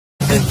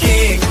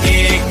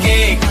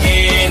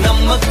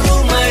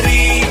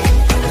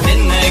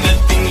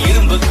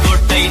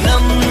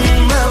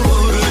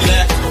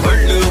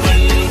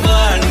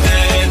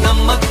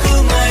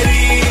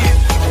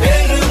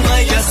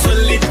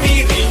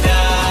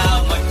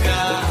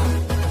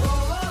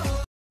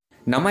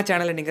நம்ம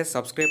சேனலை நீங்கள்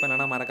சப்ஸ்கிரைப்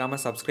பண்ணலன்னா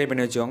மறக்காமல் சப்ஸ்கிரைப்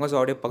பண்ணி வச்சுக்கோங்க. ஸோ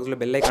அப்படியே பக்கத்தில்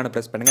பெல் ஐக்கானை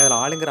ப்ரெஸ் பண்ணுங்கள்.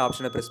 அதில் ஆளுங்கிற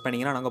ஆப்ஷனை ப்ரெஸ்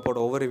பண்ணிங்கன்னா நாங்கள் போட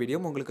ஒவ்வொரு வீடியோ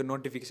உங்களுக்கு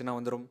நோட்டிஃபிகேஷனாக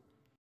வந்துடும்.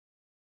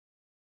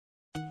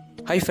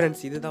 ஹை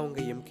ஃப்ரெண்ட்ஸ், இதுதான்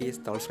உங்கள் எம்கேஎஸ்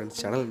தமிழ் ஃப்ரெண்ட்ஸ்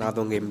சேனல். நான்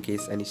தான் உங்கள்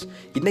எம்கேஎஸ் அனிஷ்.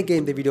 இன்றைக்கி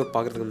இந்த வீடியோ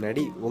பார்க்குறதுக்கு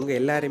முன்னாடி உங்கள்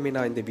எல்லாருமே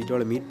நான் இந்த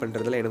வீடியோவில் மீட்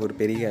பண்ணுறதுல எனக்கு ஒரு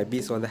பெரிய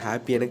ஹாப்பி. ஸோ அந்த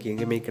ஹாப்பி எனக்கு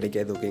எங்கேயுமே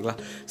கிடைக்காது, ஓகேங்களா?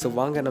 ஸோ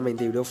வாங்க நம்ம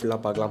இந்த வீடியோ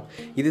ஃபுல்லாக பார்க்கலாம்.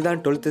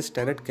 இதுதான் 12th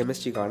standard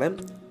கெமிஸ்ட்ரிக்கான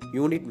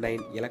unit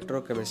 9 electro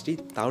chemistry.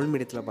 Tamil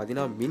மீடியத்தில்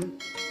பார்த்தீங்கன்னா மின்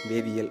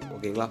வேதியியல்,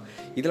 ஓகேங்களா?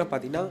 இதில்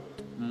பார்த்தீங்கன்னா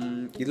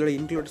இதோட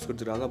இன்க்ளூட்ஸ்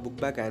கொடுத்துருக்காங்க. Book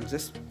back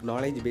answers,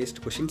 knowledge paste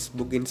questions,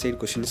 book inside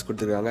questions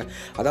கொடுத்துருக்காங்க.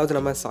 அதாவது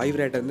நம்ம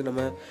சாய்வரேட்டருந்து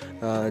நம்ம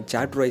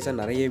சாப்டர் வைஸாக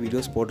நிறைய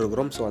வீடியோஸ்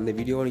போட்டிருக்கிறோம். ஸோ அந்த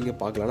வீடியோ நீங்கள்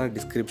பார்க்கலாம்னா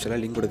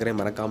டிஸ்கிரிப்ஷனில் லிங்க் கொடுக்குறேன்,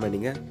 மறக்காமல்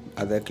நீங்கள்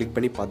அதை கிளிக்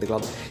பண்ணி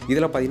பார்த்துக்கலாம்.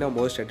 இதில் பார்த்தீங்கன்னா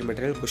most study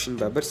material, question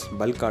papers,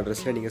 bulk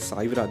ஆர்டர்ஸில் நீங்கள்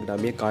சாய்வர்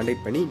அகாடமியை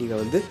காண்டாக்ட் பண்ணி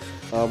நீங்கள் வந்து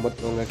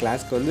உங்கள்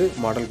கிளாஸ்க்கு வந்து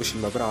மாடல்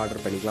கொஷின் பேப்பர்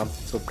ஆர்டர் பண்ணிக்கலாம்.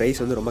 ஸோ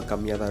ப்ரைஸ் வந்து ரொம்ப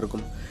கம்மியாக தான்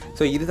இருக்கும்.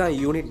 ஸோ இதுதான்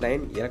யூனிட்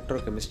 9 எலக்ட்ரோ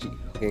கெமிஸ்ட்ரி,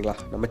 ஓகேங்களா?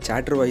 நம்ம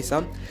சாப்டர்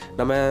வைஸாக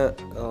நம்ம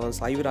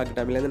சாய்வர்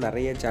அகாடமிலேருந்து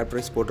நிறைய சாப்டர்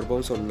வைஸ்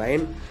போட்டிருப்போம். ஸோ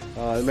 9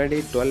 அது முன்னாடி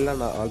 12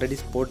 நான் ஆல்ரெடி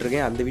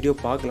போட்டிருக்கேன். அந்த வீடியோ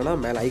பார்க்கலன்னா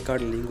மேலே ஐ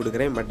கார்டில் லிங்க்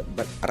கொடுக்குறேன்.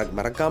 பட்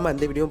மறக்காமல்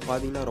அந்த வீடியோ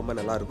பார்த்தீங்கன்னா ரொம்ப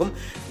நல்லாயிருக்கும்.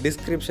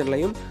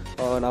 டிஸ்கிரிப்ஷன்லையும்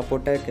நான்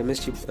போட்ட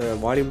கெமிஸ்ட்ரி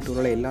வால்யூம்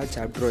 2 எல்லா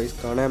சாப்டர்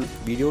வைஸ்க்கான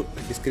வீடியோ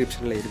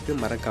டிஸ்கிரிப்ஷனில் இருக்குது,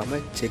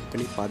 மறக்காமல் செக்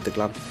பண்ணி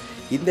பார்த்துக்கலாம்.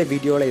 இந்த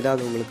வீடியோவில்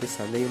ஏதாவது உங்களுக்கு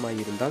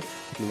சந்தேகமாக இருந்தால்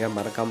நீங்கள்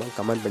மறக்காமல்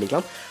கமெண்ட்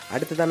பண்ணிக்கலாம்.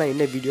 அடுத்ததான் நான்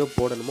என்ன வீடியோ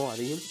போடணுமோ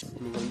அதையும்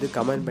நீங்கள் வந்து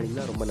கமெண்ட்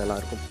பண்ணிங்கன்னா ரொம்ப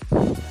நல்லாயிருக்கும்.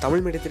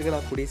 தமிழ் மீடியத்திற்கு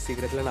நான் கூடிய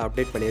சீக்கிரத்தில் நான்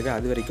அப்டேட் பண்ணிடுவேன்.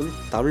 அது வரைக்கும்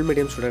தமிழ்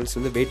மீடியம் ஸ்டூடெண்ட்ஸ்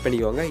வந்து வெயிட்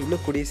பண்ணிக்குவாங்க.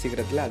 இன்னும் கூடிய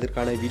சீக்கிரத்தில்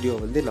அதற்கான வீடியோ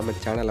வந்து நம்ம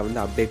சேனலில்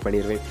வந்து அப்டேட்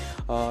பண்ணிடுவேன்.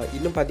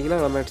 இன்னும் பார்த்தீங்கன்னா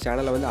நம்ம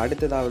சேனலில் வந்து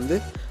அடுத்ததாக வந்து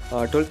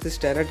 12th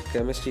standard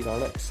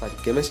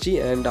chemistry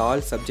and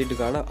all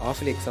சப்ஜெக்ட்டுக்கான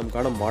ஆஃப்லி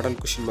எக்ஸாமுக்கான model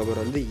question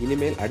paper வந்து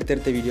இனிமேல்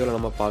அடுத்தடுத்த வீடியோவில்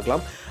நம்ம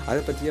பார்க்கலாம். அதை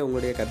பற்றிய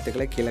உங்களுடைய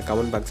கருத்துக்களை கீழே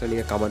கமெண்ட் பாக்ஸில்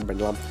நீங்கள் கமெண்ட்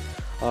பண்ணலாம்.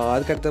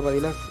 அதுக்கடுத்து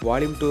பார்த்தீங்கன்னா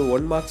வால்யூம் 2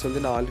 1 மார்க்ஸ்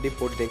வந்து நான் ஆல்ரெடி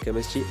போட்டுட்டேன்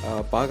கெமிஸ்ட்ரி.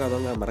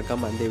 பார்க்காதவங்க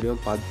மறக்காமல் அந்த வீடியோ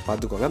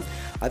பார்த்துக்கோங்க.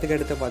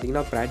 அதுக்கடுத்து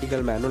பார்த்தீங்கன்னா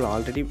ப்ராக்டிக்கல் மேனுவல்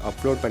ஆல்ரெடி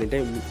அப்லோட்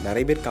பண்ணிவிட்டேன்.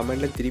 நிறைய பேர்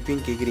கமெண்ட்டில்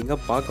திருப்பியும் கேட்குறீங்க.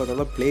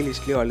 பார்க்காதவங்க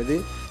ப்ளேலிஸ்ட்லேயோ அல்லது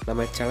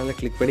நம்ம சேனலில்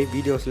கிளிக் பண்ணி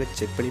வீடியோஸில்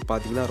செக் பண்ணி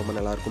பார்த்தீங்கன்னா ரொம்ப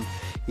நல்லாயிருக்கும்.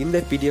 இந்த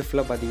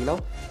பிடிஎஃப்பில் பார்த்தீங்கன்னா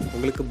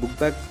உங்களுக்கு புக்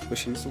பேக்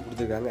கொஷின்ஸும்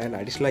கொடுத்துருக்காங்க அண்ட்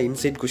அடிஷ்னலாக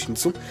இன்சைட்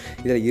கொஷின்ஸும்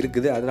இதில்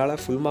இருக்குது. அதனால்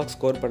ஃபுல் மார்க்ஸ்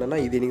ஸ்கோர் பண்ணனா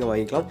இதை நீங்கள்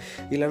வாங்கிக்கலாம்.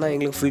 இல்லைனா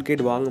எங்களுக்கு ஃபுல்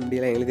கேட் வாங்க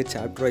முடியல, எங்களுக்கு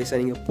சாப்டர் வைஸாக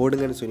நீங்கள்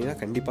போடுங்கன்னு சொன்னீங்கன்னா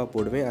கண்டிப்பாக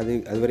போடுவேன்.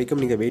 அது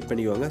வரைக்கும் நீங்கள் வெயிட்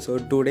பண்ணிக்குவாங்க. ஸோ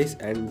 2 days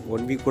அண்ட்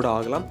 1 week கூட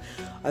ஆகலாம்.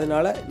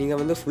 அதனால் நீங்கள்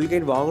வந்து ஃபுல்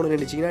கைட் வாங்கணும்னு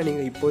நினச்சிங்கன்னா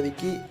நீங்கள்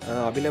இப்போதைக்கு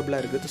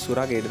அவைலபிளாக இருக்கிறது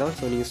சுறா கைடு தான்.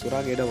 ஸோ நீங்கள்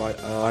சுறா கைடை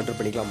ஆர்டர்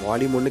பண்ணிக்கலாம்.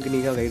 வால்யூம் 1க்கு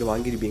நீங்கள் கைடு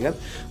வாங்கியிருப்பீங்க.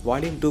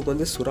 வால்யூம் 2க்கு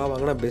வந்து சுறா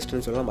வாங்கினா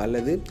பெஸ்ட்டுன்னு சொல்லலாம்.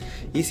 அல்லது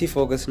ஈஸி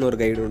ஃபோக்கஸ்னு ஒரு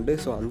கைடு உண்டு.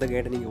 ஸோ அந்த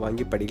கைடை நீங்கள்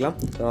வாங்கி படிக்கலாம்.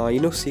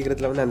 இன்னும்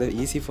சீக்கிரத்தில் வந்து அந்த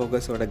ஈஸி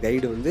ஃபோக்கஸோட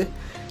கைடு வந்து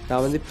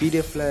நான் வந்து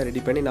பிடிஎஃப்பில்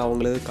ரெடி பண்ணி நான்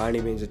உங்களுக்கு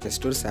காணிவேன்.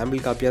 ஜஸ்ட் ஒரு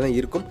சாம்பிள் காப்பியாக தான்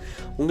இருக்கும்.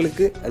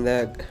 உங்களுக்கு அந்த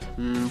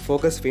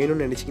ஃபோக்கஸ்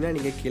வேணும்னு நினச்சிங்கன்னா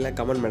நீங்கள் கீழே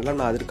கமெண்ட் பண்ணலாம்.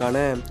 நான்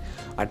அதற்கான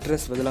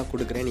அட்ரஸ் வந்து நான்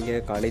கொடுக்குறேன்,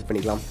 நீங்கள் காண்டாக்ட்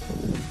பண்ணிக்கலாம்.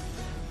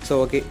 ஸோ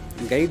ஓகே,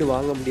 கைடு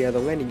வாங்க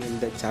முடியாதவங்க நீங்கள்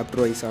இந்த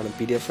சாப்டர் வைஸான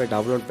பிடிஎஃப்பை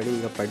டவுன்லோட் பண்ணி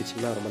நீங்கள்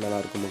படிச்சிங்கன்னா ரொம்ப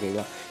நல்லாயிருக்கும்,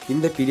 ஓகேங்களா?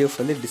 இந்த பிடிஎஃப்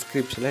வந்து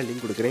டிஸ்கிரிப்ஷனில்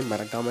லிங்க் கொடுக்குறேன்,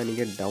 மறக்காமல்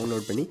நீங்கள்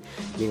டவுன்லோட் பண்ணி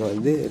நீங்கள்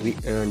வந்து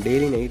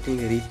டெய்லி நைட்டு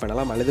நீங்கள் ரீட்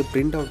பண்ணலாம். அல்லது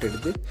பிரிண்ட் அவுட்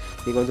எடுத்து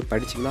நீங்கள் வந்து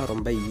படிச்சிங்கன்னா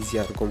ரொம்ப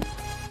ஈஸியாக இருக்கும்.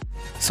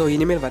 ஸோ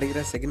இனிமேல் வருகிற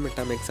செகண்ட் மிட்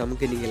டேர்ம்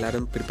எக்ஸாமுக்கு நீங்கள்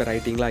எல்லோரும் ப்ரிப்பேர்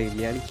ஆகிட்டீங்களா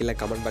இல்லையான்னு கீழே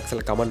கமெண்ட்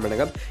பாக்ஸில் கமெண்ட்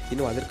பண்ணுங்கள்.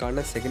 இன்னும்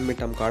அதற்கான second mid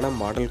டேர்முக்கான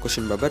model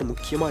question paper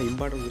முக்கியமாக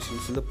இம்பார்ட்டன்ட்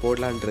கொஷின்ஸ் வந்து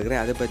போடலான்னு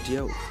இருக்கிறேன். அதை பற்றிய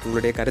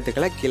உங்களுடைய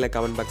கருத்துக்களை கீழே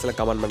கமெண்ட் பாக்ஸில்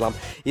கமெண்ட் பண்ணலாம்.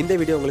 இந்த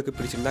வீடியோ உங்களுக்கு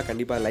பிடிச்சிருந்தால்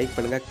கண்டிப்பாக லைக்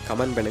பண்ணுங்கள்,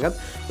 கமெண்ட் பண்ணுங்கள்.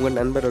 உங்கள்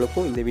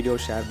நண்பர்களுக்கும் இந்த வீடியோ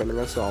ஷேர்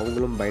பண்ணுங்கள். ஸோ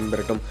அவங்களும்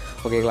பயன்பெறட்டும்,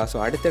 ஓகேங்களா? ஸோ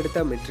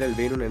அடுத்தடுத்த மெட்டீரியல்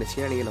வேணும்னு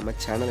நினச்சிங்கன்னா நீங்கள் நம்ம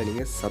சேனலை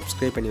நீங்கள்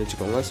சப்ஸ்கிரைப் பண்ணி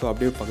வச்சுக்கோங்க. ஸோ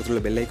அப்படியே பக்கத்தில்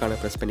உள்ள பெல் ஐக்கானை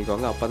ப்ரெஸ்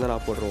பண்ணிக்கோங்க. அப்போ தான்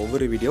நான் போடுற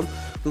ஒவ்வொரு வீடியோ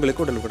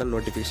உங்களுக்கு உடனுக்குடன்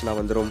நோட்டிஃபிகேஷனாக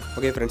வந்துடும்.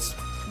 ஓகே ஃப்ரெண்ட்ஸ்,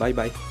 பாய்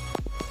பாய்.